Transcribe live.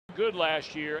good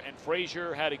last year, and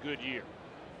Frazier had a good year.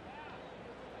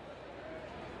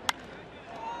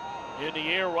 In the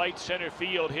air, right center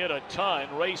field, hit a ton.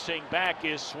 Racing back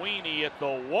is Sweeney at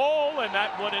the wall, and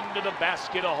that went into the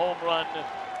basket. A home run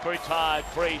for Todd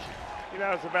Frazier. You know,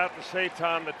 I was about to say,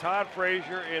 Tom, that Todd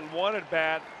Frazier in one at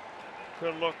bat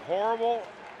could look horrible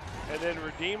and then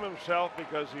redeem himself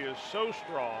because he is so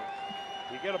strong.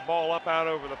 You get a ball up out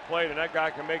over the plate, and that guy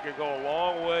can make it go a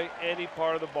long way any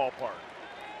part of the ballpark.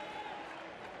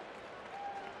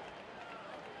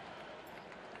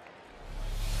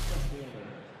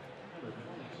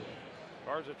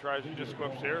 Garza tries to just go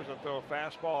upstairs and throw a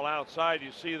fastball outside.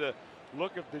 You see the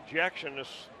look of dejection, the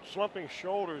slumping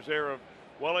shoulders there of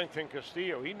Wellington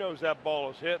Castillo. He knows that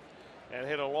ball is hit and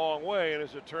hit a long way, and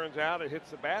as it turns out, it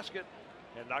hits the basket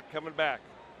and not coming back.